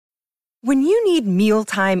When you need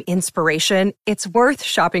mealtime inspiration, it's worth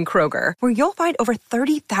shopping Kroger, where you'll find over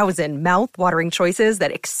 30,000 mouth-watering choices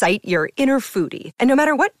that excite your inner foodie. And no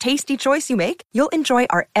matter what tasty choice you make, you'll enjoy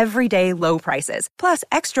our everyday low prices, plus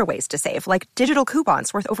extra ways to save, like digital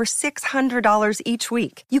coupons worth over $600 each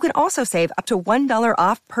week. You can also save up to $1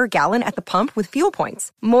 off per gallon at the pump with fuel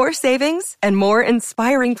points. More savings and more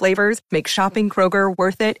inspiring flavors make shopping Kroger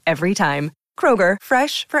worth it every time. Kroger,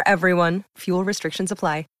 fresh for everyone. Fuel restrictions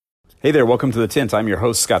apply. Hey there, welcome to The Tint. I'm your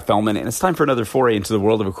host, Scott Fellman, and it's time for another foray into the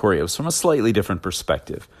world of aquariums from a slightly different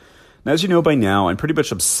perspective. Now, as you know by now, I'm pretty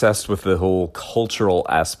much obsessed with the whole cultural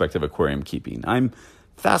aspect of aquarium keeping. I'm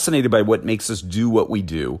fascinated by what makes us do what we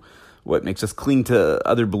do, what makes us cling to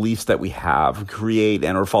other beliefs that we have, create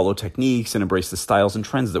and or follow techniques, and embrace the styles and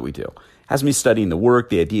trends that we do. It has me studying the work,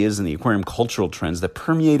 the ideas, and the aquarium cultural trends that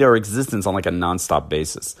permeate our existence on like a nonstop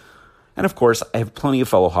basis. And of course, I have plenty of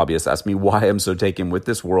fellow hobbyists ask me why I'm so taken with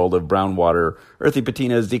this world of brown water, earthy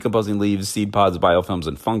patinas, decomposing leaves, seed pods, biofilms,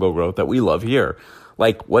 and fungal growth that we love here.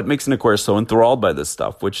 Like, what makes an aquarist so enthralled by this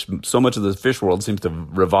stuff, which so much of the fish world seems to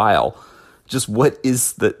revile? Just what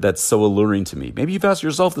is that's so alluring to me? Maybe you've asked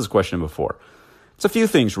yourself this question before. It's a few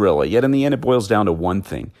things, really, yet in the end it boils down to one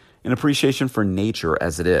thing, an appreciation for nature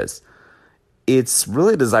as it is. It's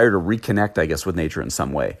really a desire to reconnect, I guess, with nature in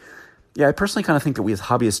some way. Yeah, I personally kind of think that we as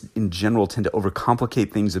hobbyists in general tend to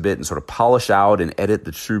overcomplicate things a bit and sort of polish out and edit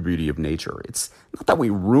the true beauty of nature. It's not that we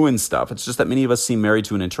ruin stuff. It's just that many of us seem married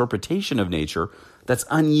to an interpretation of nature that's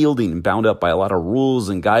unyielding and bound up by a lot of rules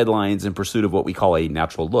and guidelines in pursuit of what we call a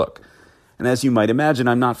natural look. And as you might imagine,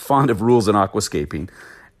 I'm not fond of rules in aquascaping.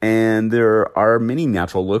 And there are many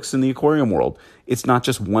natural looks in the aquarium world. It's not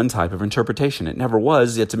just one type of interpretation. It never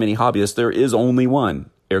was, yet to many hobbyists, there is only one.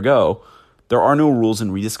 Ergo, there are no rules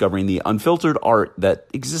in rediscovering the unfiltered art that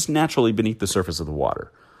exists naturally beneath the surface of the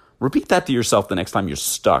water. Repeat that to yourself the next time you're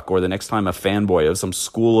stuck or the next time a fanboy of some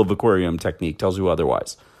school of aquarium technique tells you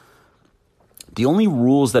otherwise. The only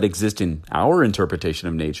rules that exist in our interpretation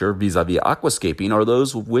of nature vis-a-vis aquascaping are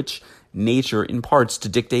those which nature imparts to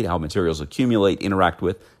dictate how materials accumulate, interact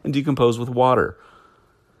with, and decompose with water.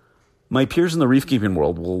 My peers in the reef-keeping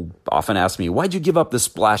world will often ask me, why'd you give up this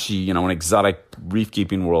splashy, and exotic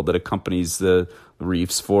reef-keeping world that accompanies the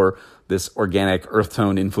reefs for this organic,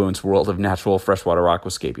 earth-tone influenced world of natural freshwater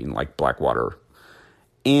aquascaping, like blackwater?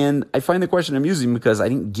 And I find the question amusing because I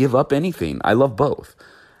didn't give up anything. I love both.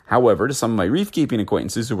 However, to some of my reef-keeping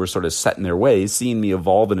acquaintances who were sort of set in their ways, seeing me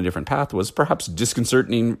evolve in a different path was perhaps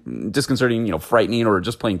disconcerting, frightening, or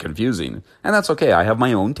just plain confusing. And that's okay. I have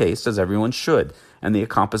my own taste, as everyone should, and they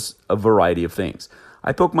encompass a variety of things.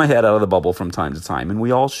 I poke my head out of the bubble from time to time, and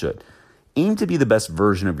we all should. Aim to be the best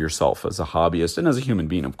version of yourself as a hobbyist and as a human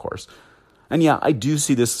being, of course. And yeah, I do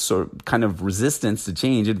see this sort of kind of resistance to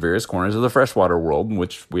change at various corners of the freshwater world in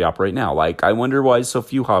which we operate now. Like, I wonder why so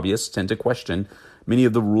few hobbyists tend to question many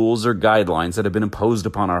of the rules or guidelines that have been imposed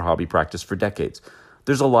upon our hobby practice for decades.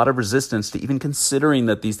 There's a lot of resistance to even considering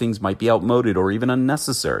that these things might be outmoded or even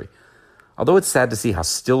unnecessary. Although it's sad to see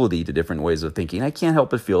hostility to different ways of thinking, I can't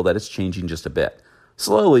help but feel that it's changing just a bit.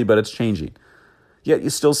 Slowly, but it's changing. Yet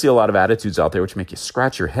you still see a lot of attitudes out there which make you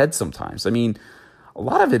scratch your head sometimes. I mean, a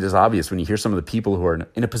lot of it is obvious when you hear some of the people who are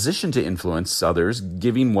in a position to influence others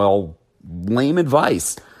giving, lame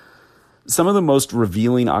advice. Some of the most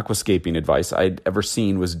revealing aquascaping advice I'd ever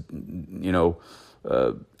seen was,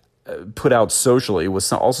 put out socially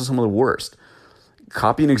was also some of the worst.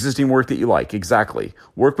 Copy an existing work that you like, exactly.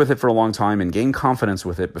 Work with it for a long time and gain confidence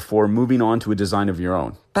with it before moving on to a design of your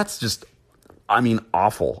own. That's just,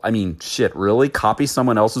 awful. Shit, really? Copy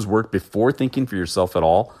someone else's work before thinking for yourself at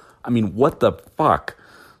all? What the fuck?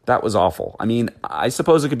 That was awful. I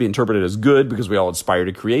suppose it could be interpreted as good because we all aspire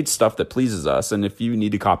to create stuff that pleases us, and if you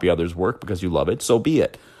need to copy others' work because you love it, so be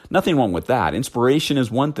it. Nothing wrong with that. Inspiration is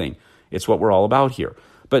one thing. It's what we're all about here.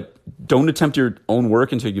 But don't attempt your own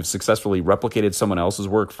work until you've successfully replicated someone else's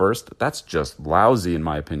work first. That's just lousy, in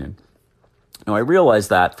my opinion. Now, I realize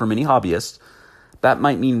that for many hobbyists, that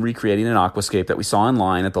might mean recreating an aquascape that we saw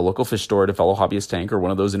online at the local fish store at a fellow hobbyist tank or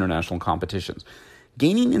one of those international competitions.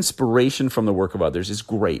 Gaining inspiration from the work of others is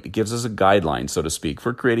great. It gives us a guideline, so to speak,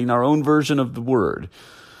 for creating our own version of the word.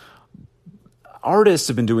 Artists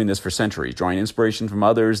have been doing this for centuries, drawing inspiration from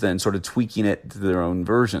others, then sort of tweaking it to their own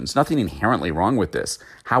versions. Nothing inherently wrong with this.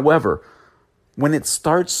 However, when it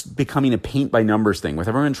starts becoming a paint-by-numbers thing, with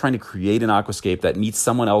everyone trying to create an aquascape that meets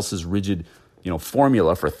someone else's rigid,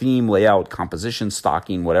 formula for theme, layout, composition,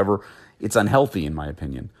 stocking, whatever, it's unhealthy, in my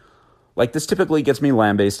opinion. Like, this typically gets me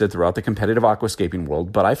lambasted throughout the competitive aquascaping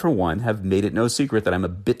world, but I, for one, have made it no secret that I'm a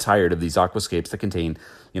bit tired of these aquascapes that contain,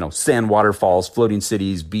 sand waterfalls, floating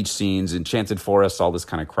cities, beach scenes, enchanted forests, all this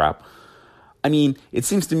kind of crap. I mean, it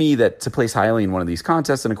seems to me that to place highly in one of these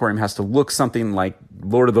contests, an aquarium has to look something like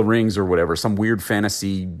Lord of the Rings or whatever, some weird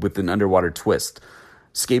fantasy with an underwater twist.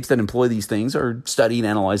 Scapes that employ these things are studied,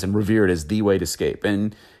 analyzed, and revered as the way to scape.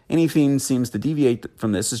 And anything seems to deviate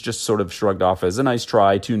from this is just sort of shrugged off as a nice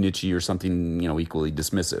try, too niche-y, or something, equally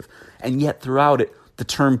dismissive. And yet throughout it, the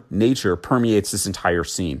term nature permeates this entire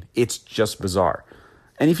scene. It's just bizarre.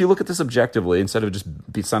 And if you look at this objectively, instead of just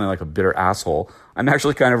sounding like a bitter asshole, I'm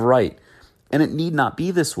actually kind of right. And it need not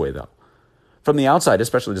be this way, though. From the outside,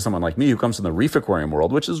 especially to someone like me who comes from the reef aquarium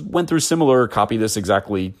world, which went through similar copy this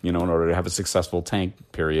exactly, in order to have a successful tank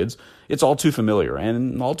periods, it's all too familiar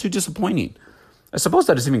and all too disappointing. I suppose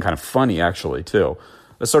that is even kind of funny, actually, too.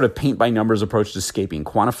 A sort of paint-by-numbers approach to scaping,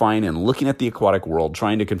 quantifying and looking at the aquatic world,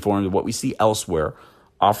 trying to conform to what we see elsewhere,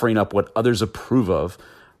 offering up what others approve of.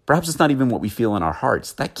 Perhaps it's not even what we feel in our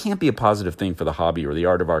hearts. That can't be a positive thing for the hobby or the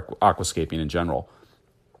art of aquascaping in general.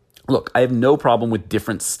 Look, I have no problem with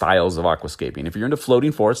different styles of aquascaping. If you're into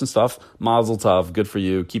floating forests and stuff, mazel tov, good for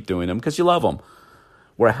you, keep doing them because you love them.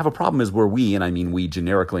 Where I have a problem is where we, and I mean we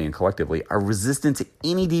generically and collectively, are resistant to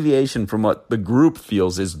any deviation from what the group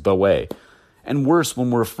feels is the way. And worse,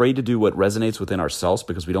 when we're afraid to do what resonates within ourselves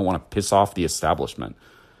because we don't want to piss off the establishment.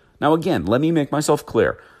 Now again, let me make myself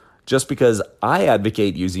clear. Just because I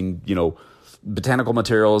advocate using, botanical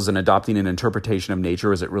materials and adopting an interpretation of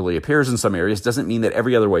nature as it really appears in some areas doesn't mean that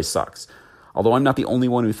every other way sucks. Although I'm not the only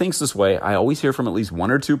one who thinks this way, I always hear from at least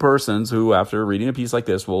one or two persons who, after reading a piece like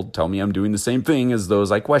this, will tell me I'm doing the same thing as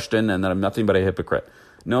those I question and that I'm nothing but a hypocrite.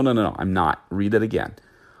 No, I'm not. Read it again.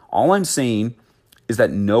 All I'm saying is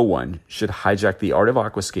that no one should hijack the art of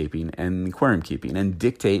aquascaping and aquarium keeping and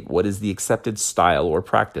dictate what is the accepted style or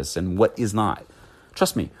practice and what is not.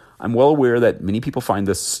 Trust me, I'm well aware that many people find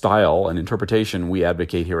this style and interpretation we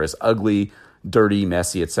advocate here as ugly, dirty,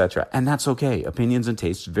 messy, etc. And that's okay. Opinions and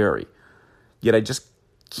tastes vary. Yet I just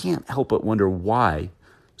can't help but wonder why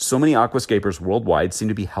so many aquascapers worldwide seem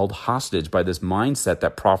to be held hostage by this mindset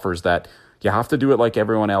that proffers that you have to do it like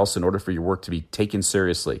everyone else in order for your work to be taken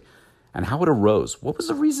seriously. And how it arose. What was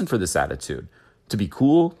the reason for this attitude? To be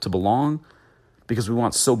cool? To belong? Because we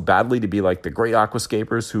want so badly to be like the great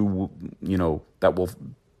aquascapers who, that will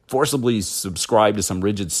forcibly subscribe to some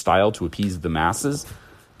rigid style to appease the masses? Do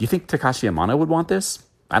you think Takashi Amano would want this?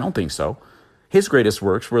 I don't think so. His greatest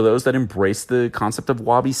works were those that embraced the concept of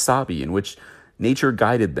wabi-sabi, in which nature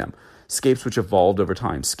guided them, scapes which evolved over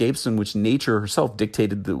time, scapes in which nature herself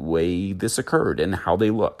dictated the way this occurred and how they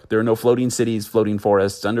look. There are no floating cities, floating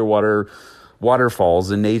forests, underwater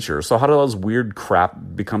waterfalls in nature, so how did all this weird crap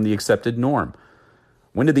become the accepted norm?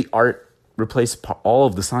 When did the art replace all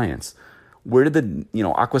of the science? Where did the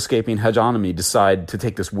aquascaping hegemony decide to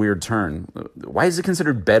take this weird turn? Why is it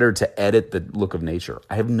considered better to edit the look of nature?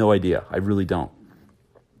 I have no idea. I really don't.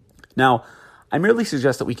 Now, I merely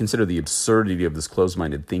suggest that we consider the absurdity of this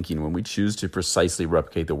closed-minded thinking when we choose to precisely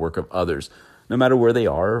replicate the work of others, no matter where they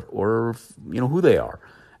are or who they are.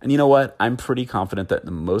 And you know what? I'm pretty confident that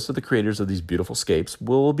most of the creators of these beautiful scapes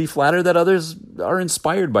will be flattered that others are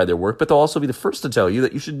inspired by their work, but they'll also be the first to tell you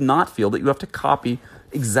that you should not feel that you have to copy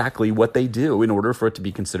exactly what they do in order for it to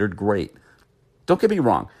be considered great. Don't get me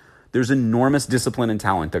wrong. There's enormous discipline and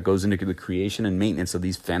talent that goes into the creation and maintenance of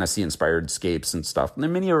these fantasy-inspired scapes and stuff.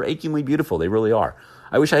 And many are achingly beautiful. They really are.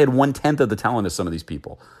 I wish I had 1/10 of the talent of some of these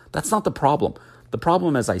people. That's not the problem. The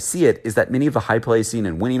problem, as I see it, is that many of the high-placing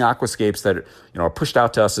and winning aquascapes that are pushed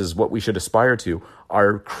out to us as what we should aspire to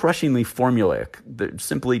are crushingly formulaic. They're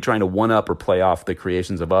simply trying to one-up or play off the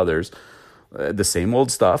creations of others, the same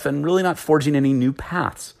old stuff, and really not forging any new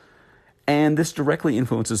paths. And this directly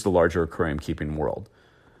influences the larger aquarium-keeping world.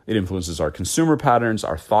 It influences our consumer patterns,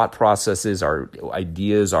 our thought processes, our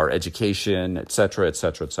ideas, our education, etc.,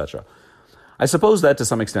 etc., etc. I suppose that to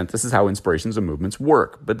some extent this is how inspirations and movements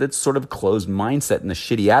work, but it's sort of closed mindset and the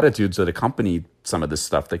shitty attitudes that accompany some of this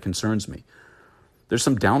stuff that concerns me. There's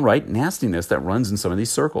some downright nastiness that runs in some of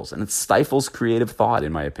these circles, and it stifles creative thought,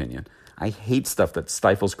 in my opinion. I hate stuff that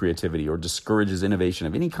stifles creativity or discourages innovation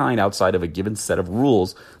of any kind outside of a given set of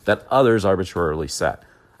rules that others arbitrarily set.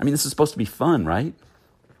 I mean, this is supposed to be fun, right?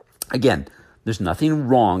 Again, there's nothing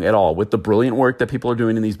wrong at all with the brilliant work that people are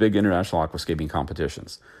doing in these big international aquascaping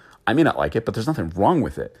competitions. I may not like it, but there's nothing wrong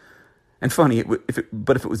with it. And funny, if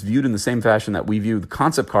it was viewed in the same fashion that we view the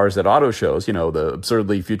concept cars at auto shows, the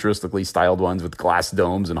absurdly futuristically styled ones with glass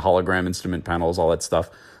domes and hologram instrument panels, all that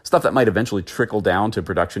stuff that might eventually trickle down to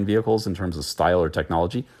production vehicles in terms of style or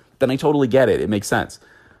technology, then I totally get it. It makes sense.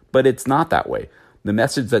 But it's not that way. The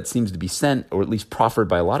message that seems to be sent, or at least proffered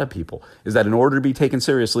by a lot of people, is that in order to be taken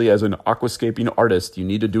seriously as an aquascaping artist, you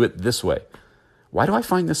need to do it this way. Why do I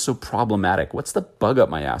find this so problematic? What's the bug up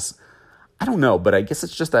my ass? I don't know, but I guess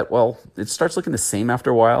it's just that, well, it starts looking the same after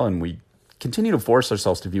a while, and we continue to force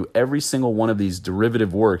ourselves to view every single one of these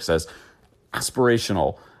derivative works as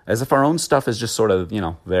aspirational, as if our own stuff is just sort of,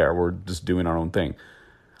 there. We're just doing our own thing.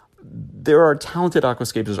 There are talented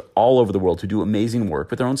aquascapers all over the world who do amazing work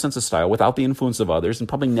with their own sense of style without the influence of others, and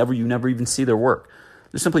probably you never even see their work.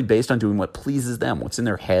 They're simply based on doing what pleases them, what's in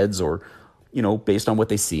their heads, or, based on what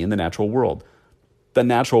they see in the natural world. The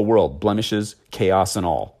natural world, blemishes, chaos, and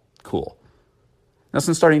all. Cool. Now,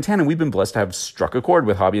 since starting Tannin, we've been blessed to have struck a chord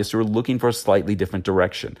with hobbyists who are looking for a slightly different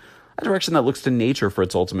direction, a direction that looks to nature for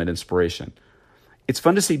its ultimate inspiration. It's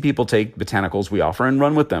fun to see people take botanicals we offer and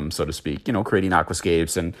run with them, so to speak, creating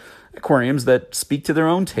aquascapes and aquariums that speak to their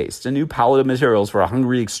own taste, a new palette of materials for a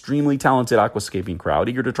hungry, extremely talented aquascaping crowd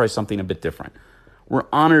eager to try something a bit different. We're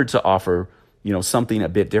honored to offer, something a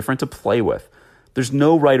bit different to play with. There's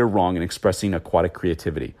no right or wrong in expressing aquatic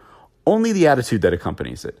creativity, only the attitude that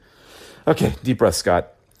accompanies it. Okay, deep breath,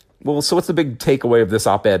 Scott. Well, so what's the big takeaway of this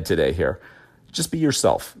op-ed today here? Just be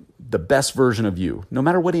yourself, the best version of you, no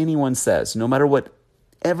matter what anyone says, no matter what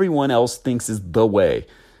everyone else thinks is the way.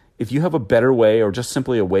 If you have a better way or just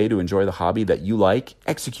simply a way to enjoy the hobby that you like,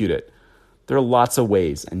 execute it. There are lots of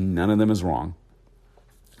ways, and none of them is wrong.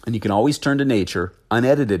 And you can always turn to nature,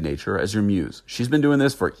 unedited nature, as your muse. She's been doing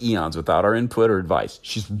this for eons without our input or advice.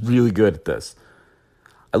 She's really good at this.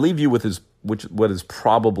 I leave you with what is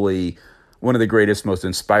probably one of the greatest, most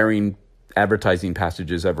inspiring advertising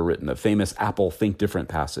passages ever written, the famous Apple Think Different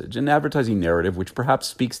passage, an advertising narrative which perhaps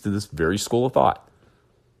speaks to this very school of thought.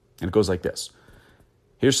 And it goes like this.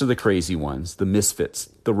 Here's to the crazy ones, the misfits,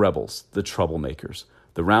 the rebels, the troublemakers,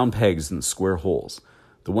 the round pegs and the square holes,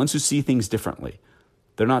 the ones who see things differently.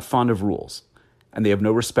 They're not fond of rules, and they have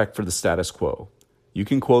no respect for the status quo. You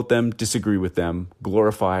can quote them, disagree with them,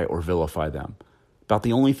 glorify or vilify them. About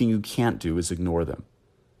the only thing you can't do is ignore them.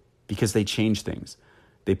 Because they change things.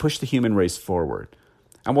 They push the human race forward.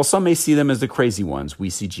 And while some may see them as the crazy ones, we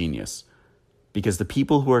see genius. Because the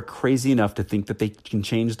people who are crazy enough to think that they can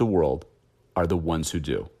change the world are the ones who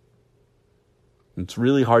do. It's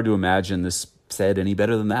really hard to imagine this said any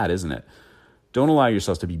better than that, isn't it? Don't allow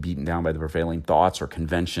yourself to be beaten down by the prevailing thoughts or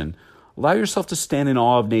convention. Allow yourself to stand in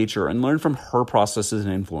awe of nature and learn from her processes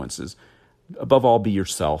and influences. Above all, be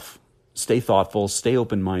yourself. Stay thoughtful, stay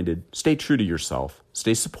open-minded, stay true to yourself,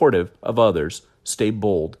 stay supportive of others, stay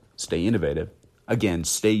bold, stay innovative. Again,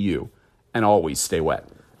 stay you, and always stay wet.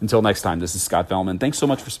 Until next time, this is Scott Fellman. Thanks so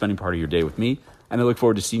much for spending part of your day with me, and I look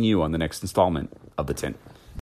forward to seeing you on the next installment of The Tint.